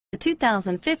The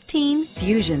 2015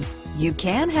 Fusion. You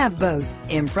can have both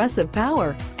impressive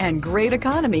power and great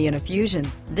economy in a Fusion.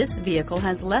 This vehicle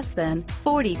has less than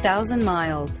 40,000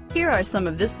 miles. Here are some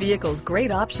of this vehicle's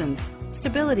great options: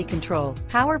 stability control,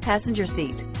 power passenger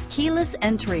seat, keyless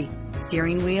entry,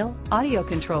 steering wheel audio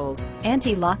controls,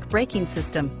 anti-lock braking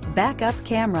system, backup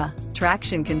camera,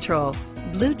 traction control,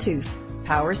 Bluetooth,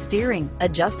 power steering,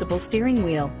 adjustable steering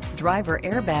wheel, driver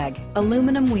airbag,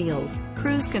 aluminum wheels,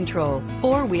 cruise control,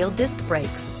 four-wheel disc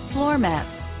brakes, floor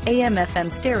mats, AM/FM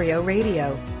stereo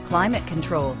radio, climate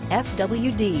control,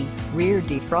 FWD, rear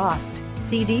defrost,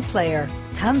 CD player.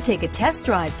 Come take a test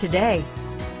drive today.